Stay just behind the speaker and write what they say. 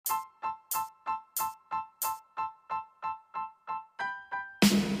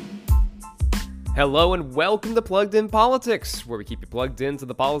Hello and welcome to Plugged In Politics, where we keep you plugged into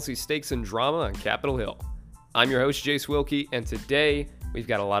the policy stakes and drama on Capitol Hill. I'm your host, Jace Wilkie, and today we've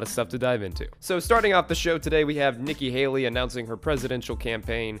got a lot of stuff to dive into. So starting off the show today, we have Nikki Haley announcing her presidential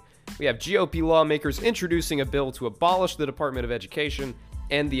campaign. We have GOP lawmakers introducing a bill to abolish the Department of Education,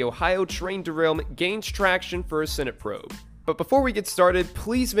 and the Ohio train derailment gains traction for a Senate probe. But before we get started,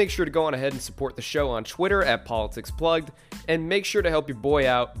 please make sure to go on ahead and support the show on Twitter at PoliticsPlugged, and make sure to help your boy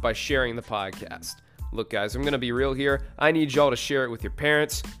out by sharing the podcast. Look guys, I'm gonna be real here. I need y'all to share it with your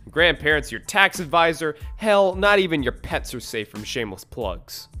parents, your grandparents, your tax advisor. Hell, not even your pets are safe from shameless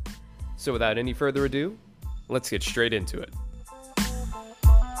plugs. So without any further ado, let's get straight into it.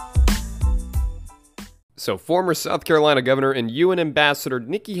 So former South Carolina Governor and UN Ambassador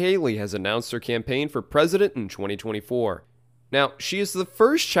Nikki Haley has announced her campaign for president in 2024. Now, she is the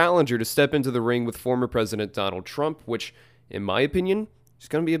first challenger to step into the ring with former President Donald Trump, which, in my opinion, is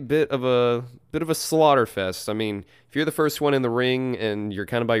going to be a bit of a slaughter fest. I mean, if you're the first one in the ring and you're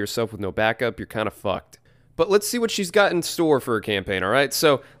kind of by yourself with no backup, you're kind of fucked. But let's see what she's got in store for her campaign, all right?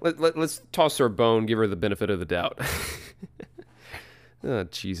 So let's toss her a bone, give her the benefit of the doubt. Oh,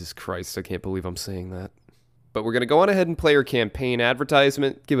 Jesus Christ, I can't believe I'm saying that. But we're going to go on ahead and play her campaign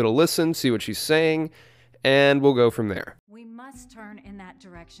advertisement, give it a listen, see what she's saying, and we'll go from there. We must turn in that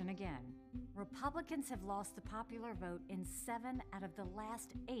direction again. Republicans have lost the popular vote in 7 out of the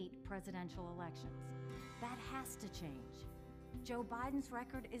last 8 presidential elections. That has to change. Joe Biden's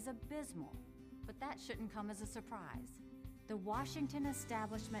record is abysmal, but that shouldn't come as a surprise. The Washington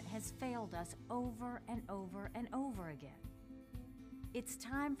establishment has failed us over and over and over again. It's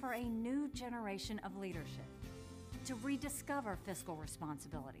time for a new generation of leadership to rediscover fiscal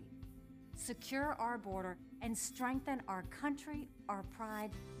responsibility, secure our border, and strengthen our country, our pride,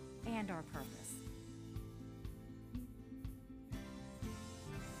 and our purpose.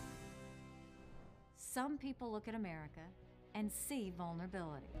 Some people look at America and see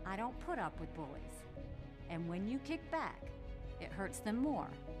vulnerability. I don't put up with bullies. And when you kick back, it hurts them more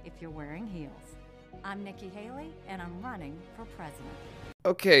if you're wearing heels. I'm Nikki Haley, and I'm running for president.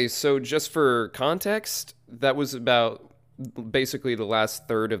 Okay, so just for context, that was about basically the last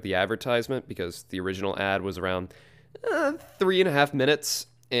third of the advertisement, because the original ad was around 3.5 minutes,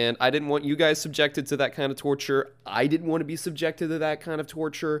 and I didn't want you guys subjected to that kind of torture. I didn't want to be subjected to that kind of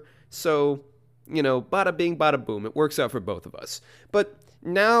torture. So, you know, bada bing, bada boom. It works out for both of us. But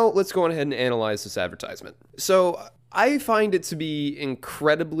now let's go on ahead and analyze this advertisement. So I find it to be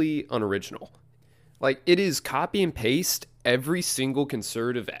incredibly unoriginal. Like, it is copy and paste every single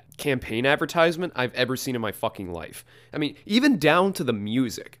conservative campaign advertisement I've ever seen in my fucking life. I mean, even down to the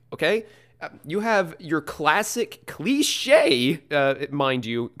music, okay? You have your classic cliche, mind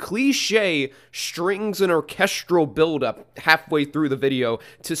you, cliche strings and orchestral buildup halfway through the video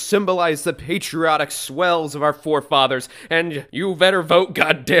to symbolize the patriotic swells of our forefathers, and you better vote,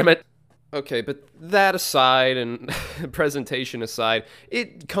 goddammit. Okay, but that aside, and presentation aside,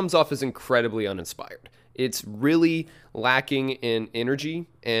 it comes off as incredibly uninspired. It's really lacking in energy,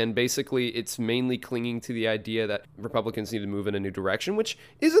 and basically it's mainly clinging to the idea that Republicans need to move in a new direction, which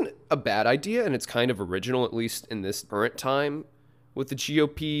isn't a bad idea, and it's kind of original, at least in this current time with the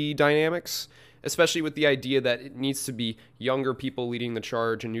GOP dynamics, especially with the idea that it needs to be younger people leading the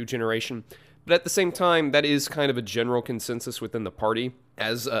charge, a new generation. But at the same time, that is kind of a general consensus within the party,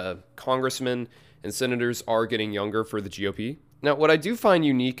 as congressmen and senators are getting younger for the GOP. Now, what I do find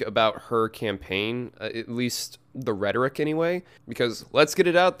unique about her campaign, at least the rhetoric anyway, because let's get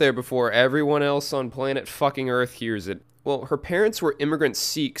it out there before everyone else on planet fucking Earth hears it. Well, her parents were immigrant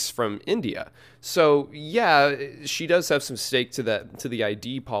Sikhs from India. So, yeah, she does have some stake to the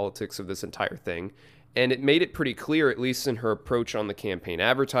ID politics of this entire thing. And it made it pretty clear, at least in her approach on the campaign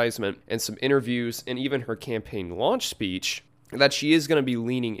advertisement and some interviews and even her campaign launch speech, that she is going to be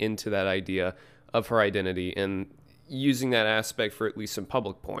leaning into that idea of her identity and using that aspect for at least some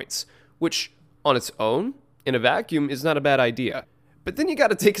public points, which on its own, in a vacuum, is not a bad idea. But then you got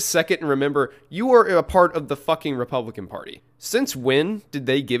to take a second and remember, you are a part of the fucking Republican Party. Since when did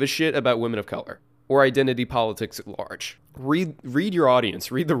they give a shit about women of color or identity politics at large? Read your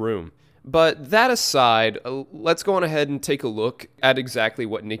audience, read the room. But that aside, let's go on ahead and take a look at exactly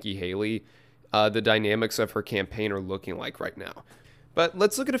what Nikki Haley, the dynamics of her campaign are looking like right now. But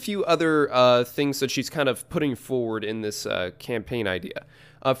let's look at a few other things that she's kind of putting forward in this campaign idea.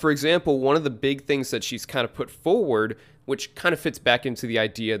 For example, one of the big things that she's kind of put forward, which kind of fits back into the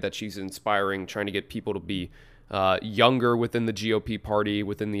idea that she's inspiring, trying to get people to be younger within the GOP party,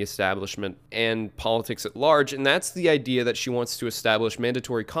 within the establishment, and politics at large, and that's the idea that she wants to establish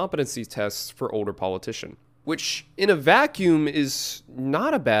mandatory competency tests for older politicians. which in a vacuum is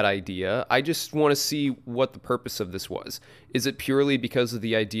not a bad idea. I just want to see what the purpose of this was. Is it purely because of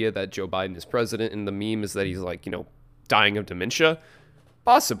the idea that Joe Biden is president and the meme is that he's like, dying of dementia?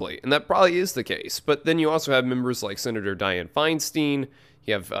 Possibly, and that probably is the case. But then you also have members like Senator Dianne Feinstein.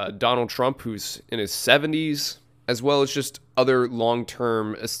 You have Donald Trump, who's in his 70s, as well as just other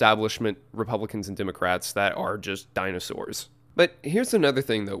long-term establishment Republicans and Democrats that are just dinosaurs. But here's another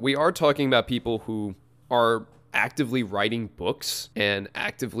thing, though. We are talking about people who are actively writing books and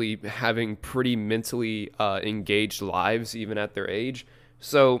actively having pretty mentally engaged lives even at their age.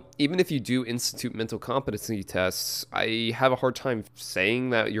 So even if you do institute mental competency tests, I have a hard time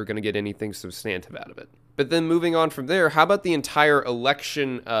saying that you're going to get anything substantive out of it. But then moving on from there, how about the entire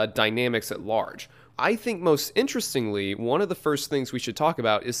election dynamics at large? I think most interestingly, one of the first things we should talk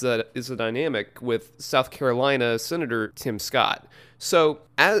about is the dynamic with South Carolina Senator Tim Scott. So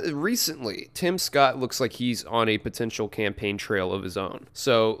recently, Tim Scott looks like he's on a potential campaign trail of his own.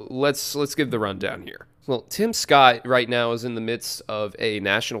 So let's give the rundown here. Well, Tim Scott right now is in the midst of a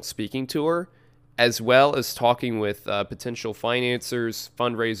national speaking tour, as well as talking with potential financiers,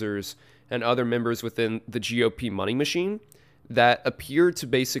 fundraisers, and other members within the GOP money machine that appear to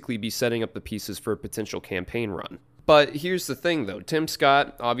basically be setting up the pieces for a potential campaign run. But here's the thing, though. Tim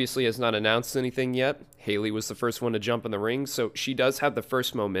Scott obviously has not announced anything yet. Haley was the first one to jump in the ring, so she does have the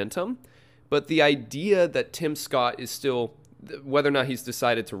first momentum. But the idea that Tim Scott is still, whether or not he's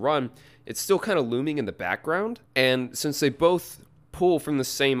decided to run, it's still kind of looming in the background. And since they both pull from the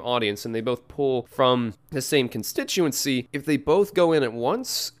same audience and they both pull from the same constituency, if they both go in at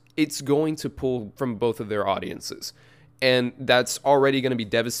once, it's going to pull from both of their audiences. And that's already going to be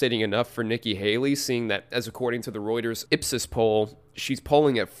devastating enough for Nikki Haley, seeing that, as according to the Reuters Ipsos poll, she's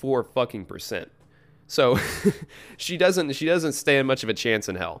polling at 4%. So she doesn't stand much of a chance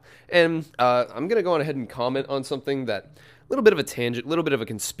in hell. And I'm going to go on ahead and comment on something that, a little bit of a tangent, a little bit of a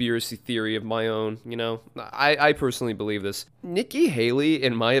conspiracy theory of my own, I personally believe this. Nikki Haley,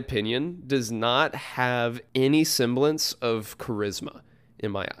 in my opinion, does not have any semblance of charisma in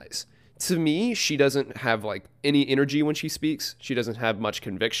my eyes. To me, she doesn't have any energy when she speaks. She doesn't have much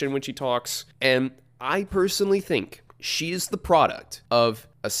conviction when she talks. And I personally think she is the product of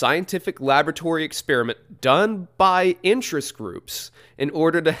a scientific laboratory experiment done by interest groups in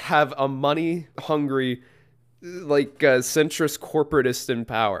order to have a money-hungry, centrist corporatist in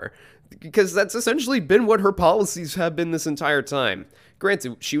power. Because that's essentially been what her policies have been this entire time.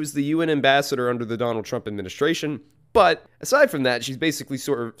 Granted, she was the UN ambassador under the Donald Trump administration, but aside from that, she's basically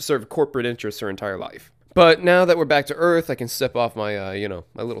sort of served corporate interests her entire life. But now that we're back to earth, I can step off my,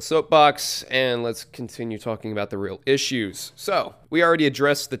 my little soapbox, and let's continue talking about the real issues. So, we already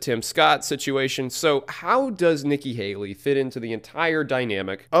addressed the Tim Scott situation, so how does Nikki Haley fit into the entire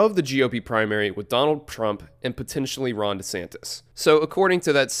dynamic of the GOP primary with Donald Trump and potentially Ron DeSantis? So, according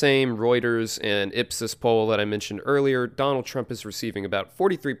to that same Reuters and Ipsos poll that I mentioned earlier, Donald Trump is receiving about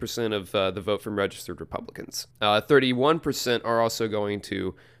 43% of the vote from registered Republicans. 31% are also going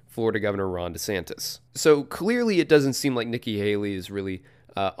to Florida Governor Ron DeSantis. So clearly it doesn't seem like Nikki Haley is really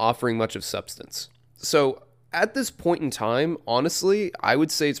offering much of substance. So at this point in time, honestly, I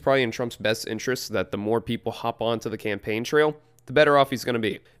would say it's probably in Trump's best interest that the more people hop onto the campaign trail, the better off he's going to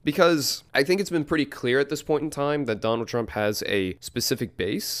be. Because I think it's been pretty clear at this point in time that Donald Trump has a specific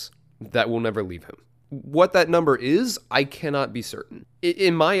base that will never leave him. What that number is, I cannot be certain.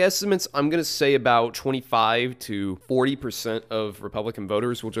 In my estimates, I'm going to say about 25 to 40% of Republican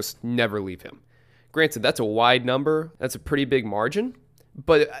voters will just never leave him. Granted, that's a wide number. That's a pretty big margin.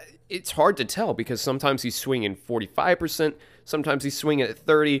 But it's hard to tell because sometimes he's swinging 45%, sometimes he's swinging at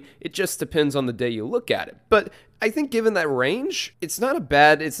 30%. It just depends on the day you look at it. But I think given that range, it's not a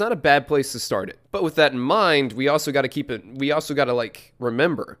bad place to start it. But with that in mind, we also got to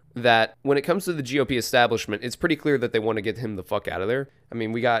remember that when it comes to the GOP establishment, it's pretty clear that they want to get him the fuck out of there. I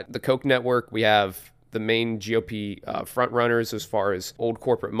mean, we got the Koch network, we have the main GOP frontrunners as far as old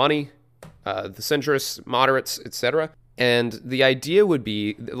corporate money, the centrists, moderates, etc. And the idea would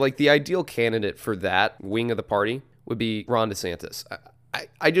be, the ideal candidate for that wing of the party would be Ron DeSantis.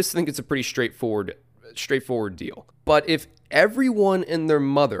 I just think it's a pretty straightforward deal. But if everyone and their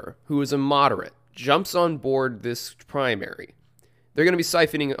mother who is a moderate jumps on board this primary, they're going to be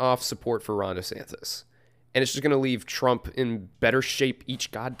siphoning off support for Ron DeSantis. And it's just going to leave Trump in better shape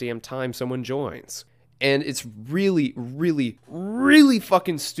each goddamn time someone joins. And it's really, really, really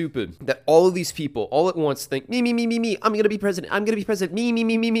fucking stupid that all of these people all at once think, me, I'm going to be president,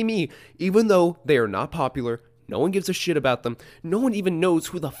 me, even though they are not popular. No one gives a shit about them. No one even knows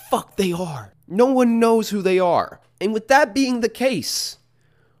who the fuck they are. No one knows who they are. And with that being the case,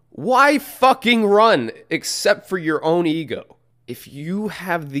 Why fucking run except for your own ego? If you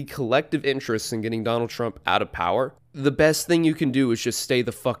have the collective interest in getting Donald Trump out of power, the best thing you can do is just stay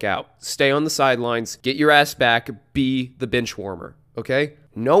the fuck out. Stay on the sidelines, get your ass back, be the bench warmer, okay?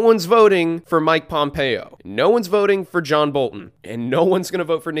 No one's voting for Mike Pompeo. No one's voting for John Bolton. And no one's going to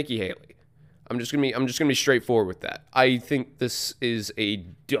vote for Nikki Haley. I'm just going to be straightforward with that. I think this is a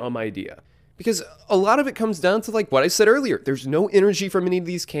dumb idea. Because a lot of it comes down to, like what I said earlier, there's no energy from any of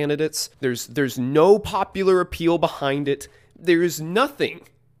these candidates. There's no popular appeal behind it. There's nothing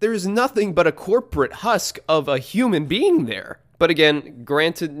but a corporate husk of a human being there. But again,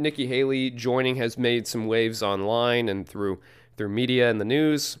 granted, Nikki Haley joining has made some waves online and through media and the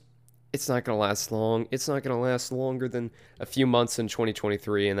news. It's not going to last long. It's not going to last longer than a few months in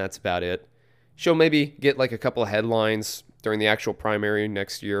 2023, and that's about it. She'll maybe get like a couple of headlines during the actual primary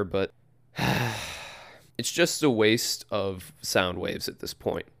next year, but it's just a waste of sound waves at this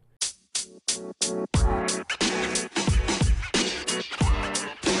point.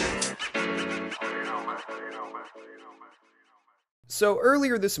 So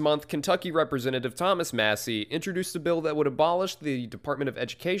earlier this month, Kentucky Representative Thomas Massie introduced a bill that would abolish the Department of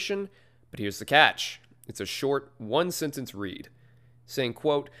Education, but here's the catch. It's a short, one-sentence read, saying,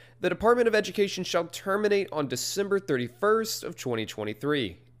 quote, "The Department of Education shall terminate on December 31st of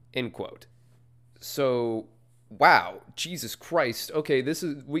 2023, end quote. So, wow, Jesus Christ. Okay,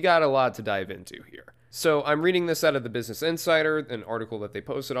 we got a lot to dive into here. So I'm reading this out of the Business Insider, an article that they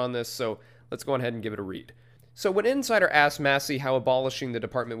posted on this, so let's go ahead and give it a read. So when Insider asked Massie how abolishing the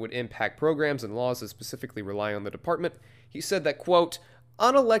department would impact programs and laws that specifically rely on the department, he said that, quote,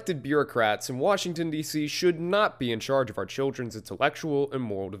 "Unelected bureaucrats in Washington, D.C. should not be in charge of our children's intellectual and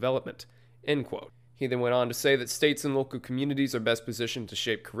moral development," end quote. He then went on to say that states and local communities are best positioned to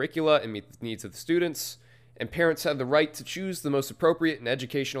shape curricula and meet the needs of the students, and parents have the right to choose the most appropriate and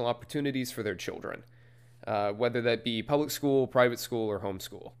educational opportunities for their children, whether that be public school, private school, or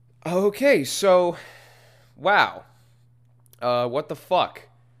homeschool. Okay, so, wow. What the fuck?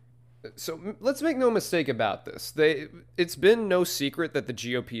 So let's make no mistake about this. It's been no secret that the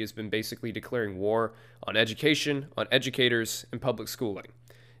GOP has been basically declaring war on education, on educators, and public schooling.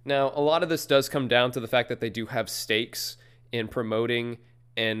 Now, a lot of this does come down to the fact that they do have stakes in promoting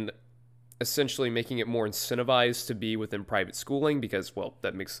and essentially making it more incentivized to be within private schooling because, well,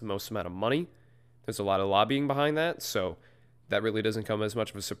 that makes the most amount of money. There's a lot of lobbying behind that, so that really doesn't come as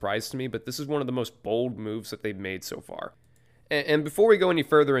much of a surprise to me, but this is one of the most bold moves that they've made so far. And before we go any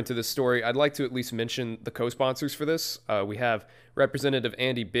further into this story, I'd like to at least mention the co-sponsors for this. We have Representative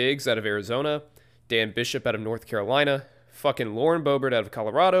Andy Biggs out of Arizona, Dan Bishop out of North Carolina, fucking Lauren Boebert out of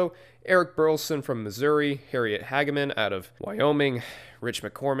Colorado, Eric Burleson from Missouri, Harriet Hageman out of Wyoming, Rich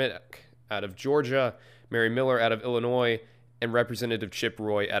McCormick out of Georgia, Mary Miller out of Illinois, and Representative Chip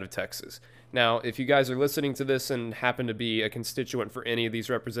Roy out of Texas. Now, if you guys are listening to this and happen to be a constituent for any of these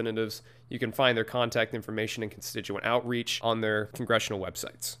representatives, you can find their contact information and constituent outreach on their congressional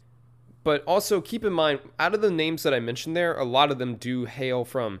websites. But also keep in mind, out of the names that I mentioned there, a lot of them do hail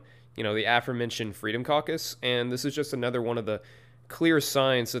from, the aforementioned Freedom Caucus, and this is just another one of the clear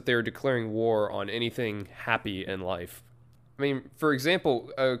signs that they're declaring war on anything happy in life. I mean, for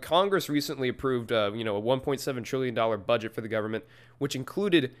example, Congress recently approved, a $1.7 trillion budget for the government, which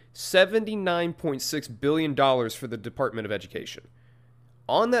included $79.6 billion for the Department of Education.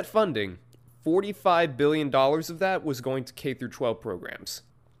 On that funding, $45 billion of that was going to K-12 programs,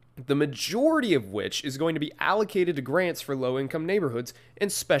 the majority of which is going to be allocated to grants for low-income neighborhoods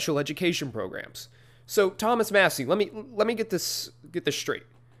and special education programs. So, Thomas Massie, let me get this straight.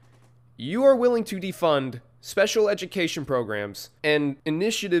 You are willing to defund special education programs and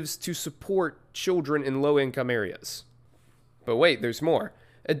initiatives to support children in low-income areas. But wait, there's more.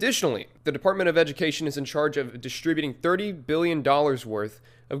 Additionally, the Department of Education is in charge of distributing $30 billion worth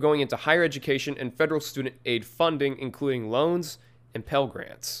of going into higher education and federal student aid funding, including loans and Pell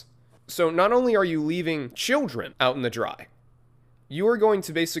Grants. So not only are you leaving children out in the dry, you are going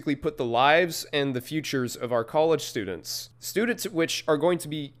to basically put the lives and the futures of our college students which are going to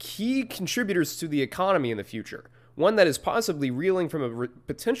be key contributors to the economy in the future, one that is possibly reeling from a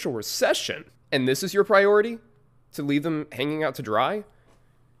potential recession, and this is your priority? To leave them hanging out to dry?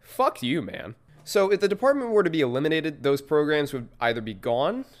 Fuck you, man. So if the department were to be eliminated, those programs would either be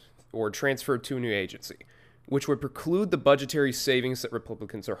gone or transferred to a new agency, which would preclude the budgetary savings that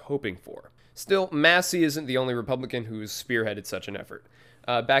Republicans are hoping for. Still, Massie isn't the only Republican who's spearheaded such an effort.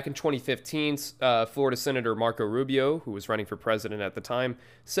 Back in 2015, Florida Senator Marco Rubio, who was running for president at the time,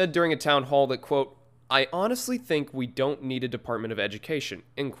 said during a town hall that, quote, "I honestly think we don't need a Department of Education,"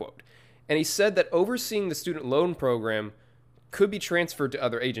 end quote. And he said that overseeing the student loan program could be transferred to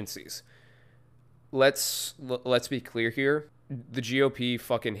other agencies. Let's be clear here. The GOP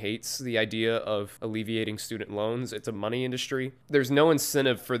fucking hates the idea of alleviating student loans. It's a money industry. There's no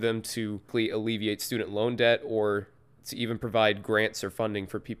incentive for them to alleviate student loan debt or to even provide grants or funding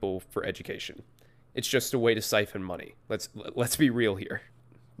for people for education. It's just a way to siphon money. Let's be real here.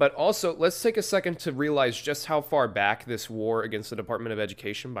 But also, let's take a second to realize just how far back this war against the Department of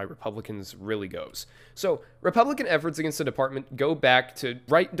Education by Republicans really goes. So, Republican efforts against the department go back to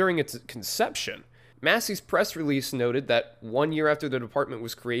right during its conception. Massey's press release noted that 1 year after the department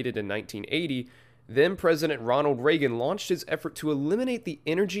was created in 1980, then President Ronald Reagan launched his effort to eliminate the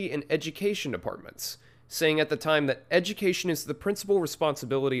energy and education departments, saying at the time that education is the principal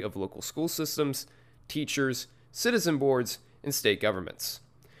responsibility of local school systems, teachers, citizen boards, and state governments.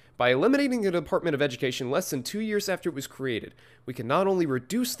 By eliminating the Department of Education less than 2 years after it was created, we can not only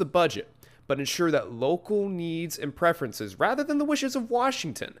reduce the budget, but ensure that local needs and preferences, rather than the wishes of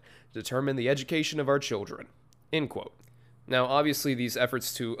Washington, determine the education of our children. End quote. Now, obviously, these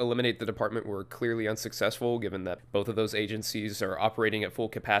efforts to eliminate the department were clearly unsuccessful, given that both of those agencies are operating at full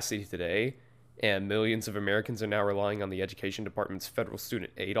capacity today, and millions of Americans are now relying on the Education Department's Federal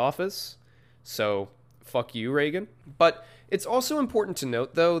Student Aid Office. So, fuck you, Reagan. But it's also important to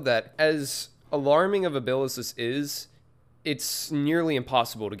note, though, that as alarming of a bill as this is, it's nearly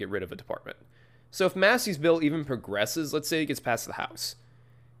impossible to get rid of a department. So if Massey's bill even progresses, let's say it gets past the House,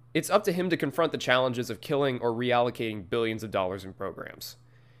 it's up to him to confront the challenges of killing or reallocating billions of dollars in programs.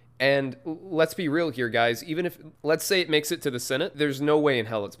 And let's be real here, guys, even if, let's say it makes it to the Senate, there's no way in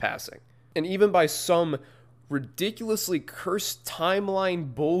hell it's passing. And even by some ridiculously cursed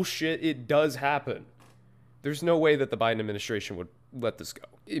timeline bullshit, it does happen. There's no way that the Biden administration would let this go.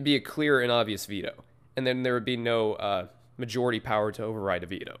 It'd be a clear and obvious veto. And then there would be no majority power to override a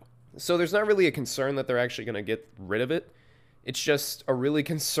veto. So there's not really a concern that they're actually going to get rid of it. It's just a really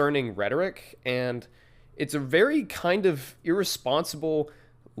concerning rhetoric, and it's a very kind of irresponsible,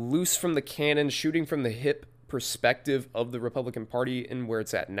 loose from the cannon, shooting from the hip perspective of the Republican Party and where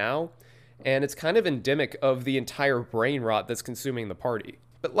it's at now. And it's kind of endemic of the entire brain rot that's consuming the party.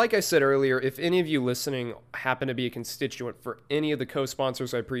 But like I said earlier, if any of you listening happen to be a constituent for any of the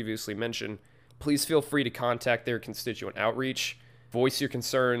co-sponsors I previously mentioned, please feel free to contact their constituent outreach, voice your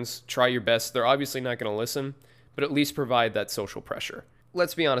concerns, try your best. They're obviously not going to listen, but at least provide that social pressure.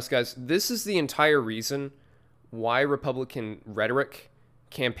 Let's be honest, guys. This is the entire reason why Republican rhetoric,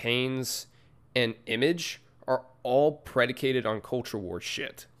 campaigns, and image are all predicated on culture war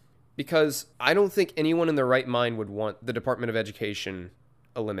shit. Because I don't think anyone in their right mind would want the Department of Education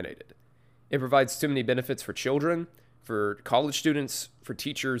eliminated. It provides too many benefits for children, for college students, for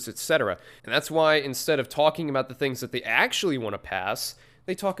teachers, etc. And that's why instead of talking about the things that they actually want to pass,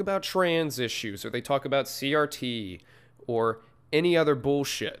 they talk about trans issues, or they talk about CRT, or any other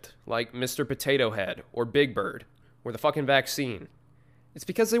bullshit, like Mr. Potato Head, or Big Bird, or the fucking vaccine. It's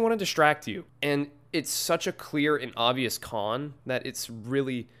because they want to distract you. And it's such a clear and obvious con that it's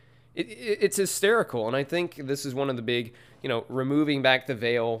really... It's hysterical, and I think this is one of the big, removing back the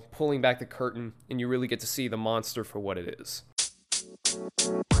veil, pulling back the curtain, and you really get to see the monster for what it is.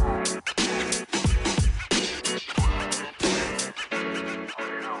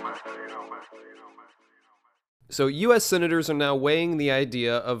 So U.S. senators are now weighing the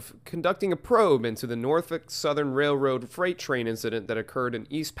idea of conducting a probe into the Norfolk Southern Railroad freight train incident that occurred in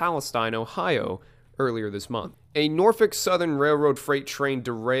East Palestine, Ohio, earlier this month. A Norfolk Southern Railroad freight train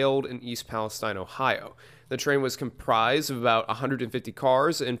derailed in East Palestine, Ohio. The train was comprised of about 150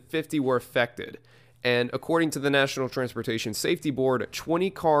 cars, and 50 were affected. And according to the National Transportation Safety Board, 20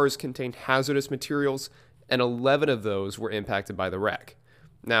 cars contained hazardous materials, and 11 of those were impacted by the wreck.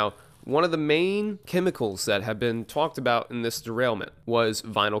 Now, one of the main chemicals that have been talked about in this derailment was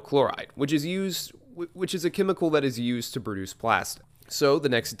vinyl chloride, which is a chemical that is used to produce plastic. So the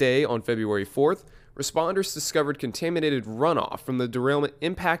next day, on February 4th, responders discovered contaminated runoff from the derailment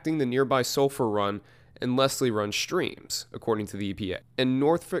impacting the nearby Sulphur Run and Leslie Run streams, according to the EPA. And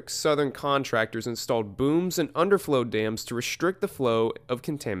Norfolk Southern contractors installed booms and underflow dams to restrict the flow of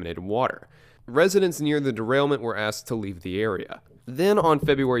contaminated water. Residents near the derailment were asked to leave the area. Then on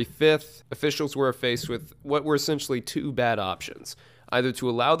February 5th, officials were faced with what were essentially two bad options. Either to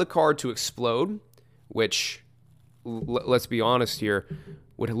allow the car to explode, which, let's be honest here,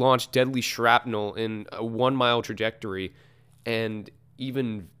 would launch deadly shrapnel in a 1-mile trajectory and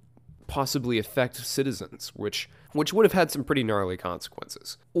even possibly affect citizens, which would have had some pretty gnarly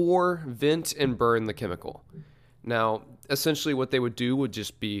consequences. Or vent and burn the chemical. Now, essentially what they would do would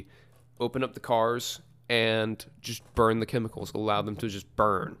just be open up the cars and just burn the chemicals, allow them to just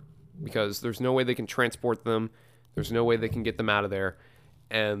burn, because there's no way they can transport them. There's no way they can get them out of there.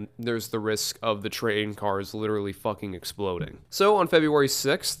 And there's the risk of the train cars literally fucking exploding. So on February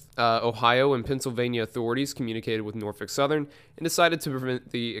 6th, Ohio and Pennsylvania authorities communicated with Norfolk Southern and decided to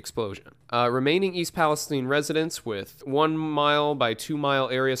prevent the explosion. Remaining East Palestine residents with 1 mile by 2 mile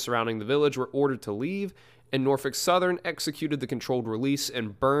area surrounding the village were ordered to leave, and Norfolk Southern executed the controlled release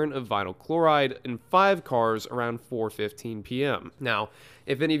and burn of vinyl chloride in 5 cars around 4:15 p.m. Now,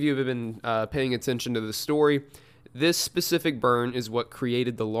 if any of you have been paying attention to the story, this specific burn is what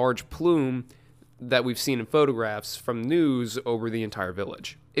created the large plume that we've seen in photographs from news over the entire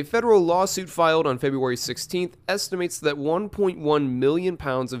village. A federal lawsuit filed on February 16th estimates that 1.1 million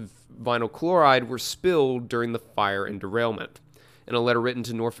pounds of vinyl chloride were spilled during the fire and derailment. In a letter written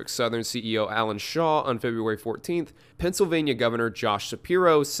to Norfolk Southern CEO Alan Shaw on February 14th, Pennsylvania Governor Josh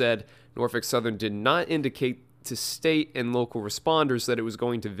Shapiro said Norfolk Southern did not indicate to state and local responders that it was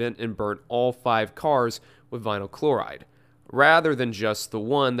going to vent and burn all 5 cars with vinyl chloride, rather than just the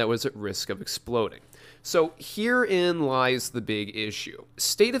one that was at risk of exploding. So herein lies the big issue.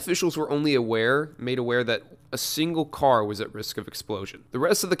 State officials were only made aware that a single car was at risk of explosion. The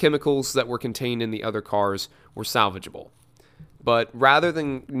rest of the chemicals that were contained in the other cars were salvageable. But rather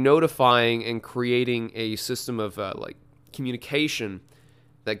than notifying and creating a system of communication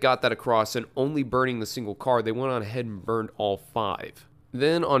that got that across and only burning the single car, they went on ahead and burned all 5.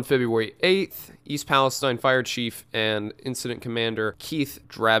 Then on February 8th, East Palestine Fire Chief and Incident Commander Keith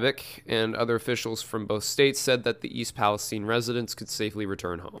Drabick and other officials from both states said that the East Palestine residents could safely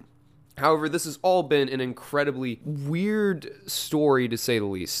return home. However, this has all been an incredibly weird story, to say the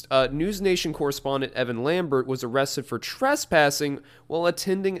least. News Nation correspondent Evan Lambert was arrested for trespassing while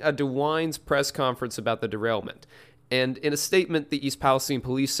attending a DeWine's press conference about the derailment. And in a statement, the East Palestine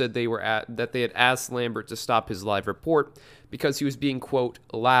police said that they had asked Lambert to stop his live report because he was being, quote,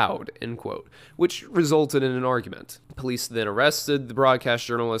 loud, end quote, which resulted in an argument. Police then arrested the broadcast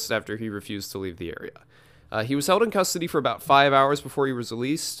journalist after he refused to leave the area. He was held in custody for about 5 hours before he was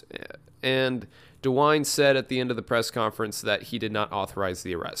released, and DeWine said at the end of the press conference that he did not authorize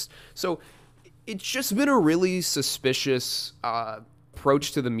the arrest. So it's just been a really suspicious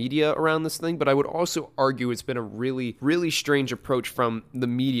approach to the media around this thing, but I would also argue it's been a really, really strange approach from the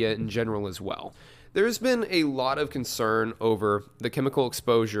media in general as well. There's been a lot of concern over the chemical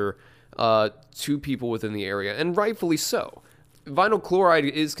exposure to people within the area, and rightfully so. Vinyl chloride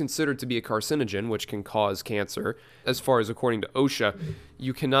is considered to be a carcinogen, which can cause cancer. As far as according to OSHA,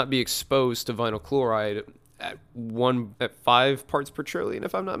 you cannot be exposed to vinyl chloride at 5 parts per trillion,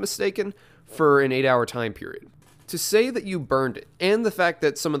 if I'm not mistaken, for an 8-hour time period. To say that you burned it, and the fact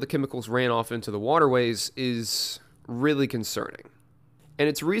that some of the chemicals ran off into the waterways, is really concerning. And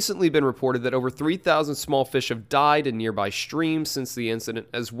it's recently been reported that over 3,000 small fish have died in nearby streams since the incident,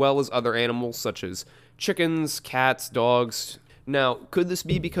 as well as other animals such as chickens, cats, dogs. Now, could this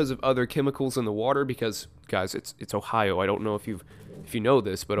be because of other chemicals in the water? Because, guys, it's Ohio. I don't know if you know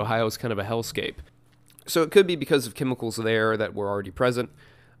this, but Ohio is kind of a hellscape. So it could be because of chemicals there that were already present,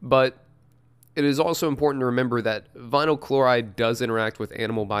 but it is also important to remember that vinyl chloride does interact with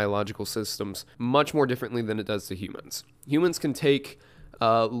animal biological systems much more differently than it does to humans. Humans can take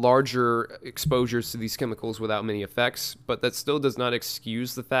larger exposures to these chemicals without many effects, but that still does not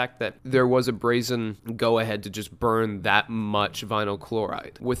excuse the fact that there was a brazen go-ahead to just burn that much vinyl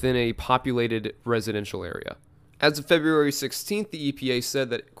chloride within a populated residential area. As of February 16th, the EPA said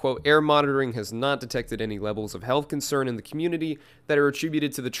that, quote, air monitoring has not detected any levels of health concern in the community that are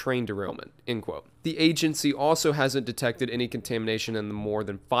attributed to the train derailment, end quote. The agency also hasn't detected any contamination in the more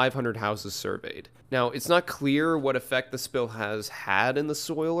than 500 houses surveyed. Now, it's not clear what effect the spill has had in the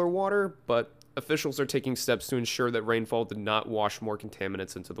soil or water, but officials are taking steps to ensure that rainfall did not wash more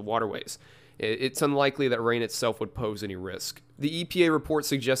contaminants into the waterways. It's unlikely that rain itself would pose any risk. The EPA report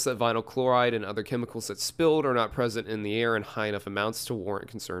suggests that vinyl chloride and other chemicals that spilled are not present in the air in high enough amounts to warrant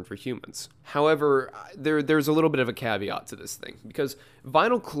concern for humans. However, there's a little bit of a caveat to this thing, because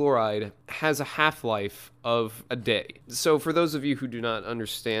vinyl chloride has a half-life of a day. So for those of you who do not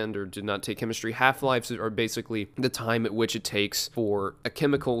understand or did not take chemistry, half-lives are basically the time at which it takes for a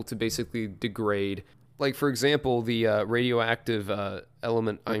chemical to basically degrade. Like, for example, the radioactive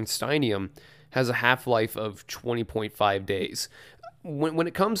element Einsteinium has a half-life of 20.5 days. When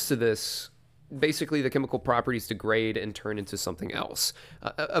it comes to this, basically the chemical properties degrade and turn into something else.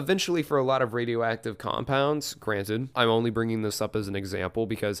 Eventually, for a lot of radioactive compounds, granted, I'm only bringing this up as an example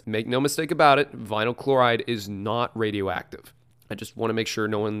because, make no mistake about it, vinyl chloride is not radioactive. I just want to make sure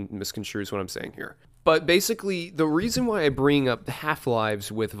no one misconstrues what I'm saying here. But basically, the reason why I bring up the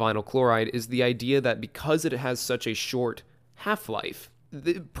half-lives with vinyl chloride is the idea that because it has such a short half-life,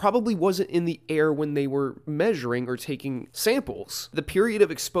 it probably wasn't in the air when they were measuring or taking samples. The period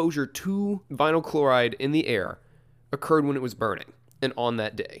of exposure to vinyl chloride in the air occurred when it was burning and on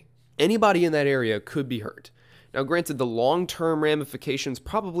that day. Anybody in that area could be hurt. Now, granted, the long-term ramifications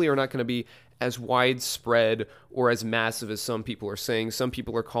probably are not going to be as widespread or as massive as some people are saying. Some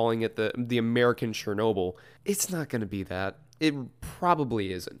people are calling it the American Chernobyl. It's not going to be that. It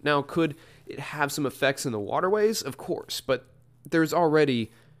probably isn't. Now, could it have some effects in the waterways? Of course, but there's already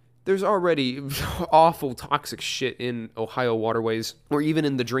awful toxic shit in Ohio waterways, or even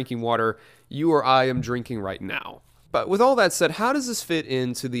in the drinking water you or I am drinking right now. But with all that said, how does this fit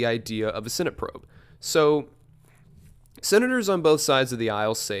into the idea of a Senate probe? So, senators on both sides of the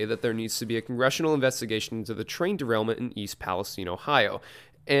aisle say that there needs to be a congressional investigation into the train derailment in East Palestine, Ohio.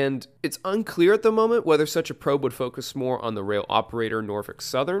 And it's unclear at the moment whether such a probe would focus more on the rail operator Norfolk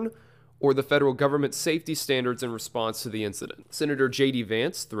Southern or the federal government's safety standards in response to the incident. Senator J.D.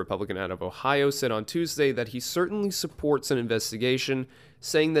 Vance, the Republican out of Ohio, said on Tuesday that he certainly supports an investigation,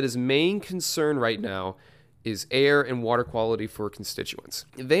 saying that his main concern right now is air and water quality for constituents.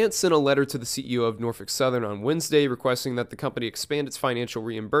 Vance sent a letter to the CEO of Norfolk Southern on Wednesday requesting that the company expand its financial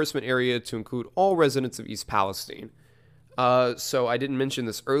reimbursement area to include all residents of East Palestine. So I didn't mention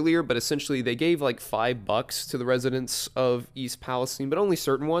this earlier, but essentially they gave like $5 to the residents of East Palestine, but only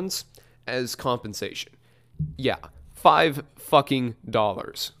certain ones, as compensation. Yeah,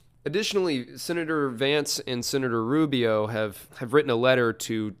 $5. Additionally, Senator Vance and Senator Rubio have written a letter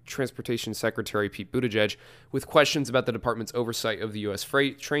to Transportation Secretary Pete Buttigieg with questions about the department's oversight of the U.S.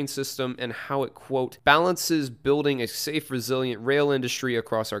 freight train system and how it, quote, balances building a safe, resilient rail industry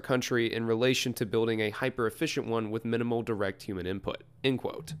across our country in relation to building a hyper-efficient one with minimal direct human input, end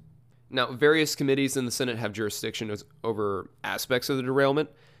quote. Now, various committees in the Senate have jurisdiction over aspects of the derailment.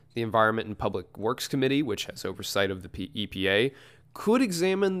 The Environment and Public Works Committee, which has oversight of the EPA, could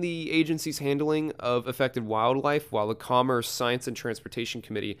examine the agency's handling of affected wildlife, while the Commerce, Science, and Transportation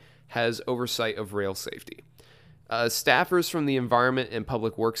Committee has oversight of rail safety. Staffers from the Environment and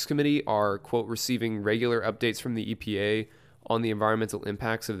Public Works Committee are, quote, receiving regular updates from the EPA on the environmental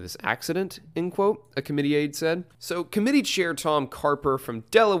impacts of this accident, end quote, a committee aide said. So committee chair Tom Carper from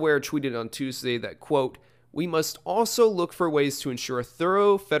Delaware tweeted on Tuesday that, quote, we must also look for ways to ensure a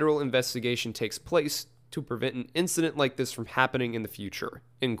thorough federal investigation takes place to prevent an incident like this from happening in the future,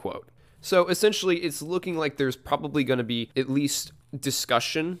 end quote. So essentially, it's looking like there's probably going to be at least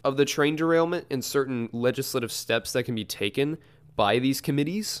discussion of the train derailment and certain legislative steps that can be taken by these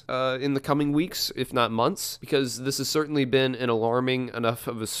committees in the coming weeks, if not months, because this has certainly been an alarming enough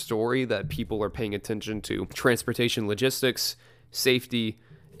of a story that people are paying attention to transportation logistics, safety,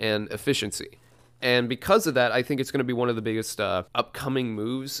 and efficiency. And because of that, I think it's going to be one of the biggest upcoming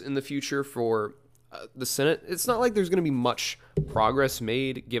moves in the future for the Senate. It's not like there's going to be much progress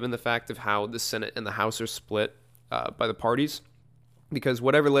made given the fact of how the Senate and the House are split by the parties, because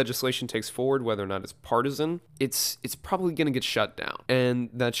whatever legislation takes forward, whether or not it's partisan, it's probably going to get shut down.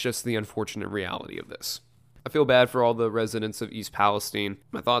 And that's just the unfortunate reality of this. I feel bad for all the residents of East Palestine.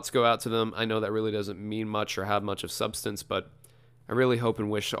 My thoughts go out to them. I know that really doesn't mean much or have much of substance, but I really hope and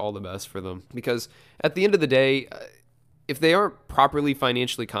wish all the best for them, because at the end of the day, if they aren't properly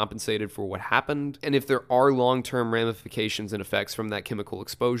financially compensated for what happened, and if there are long-term ramifications and effects from that chemical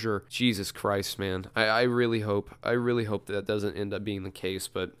exposure, Jesus Christ, man, I really hope that doesn't end up being the case.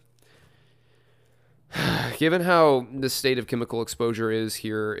 But given how the state of chemical exposure is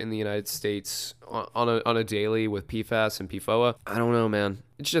here in the United States on a daily with PFAS and PFOA, I don't know, man.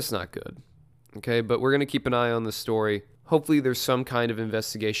 It's just not good. Okay, but we're gonna keep an eye on this story. Hopefully, there's some kind of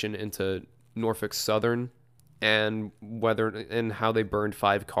investigation into Norfolk Southern and whether and how they burned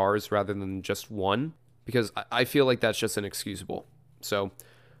 5 cars rather than just one, because I feel like that's just inexcusable. So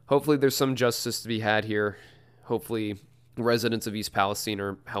hopefully there's some justice to be had here. Hopefully residents of East Palestine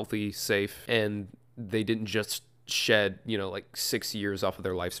are healthy, safe, and they didn't just shed, like 6 years off of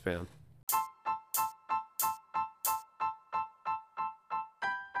their lifespan.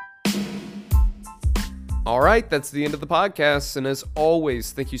 All right, that's the end of the podcast. And as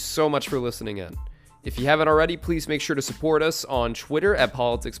always, thank you so much for listening in. If you haven't already, please make sure to support us on Twitter at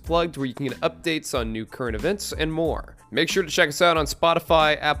PoliticsPlugged, where you can get updates on new current events and more. Make sure to check us out on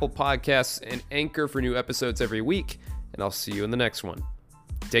Spotify, Apple Podcasts, and Anchor for new episodes every week, and I'll see you in the next one.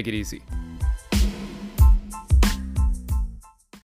 Take it easy.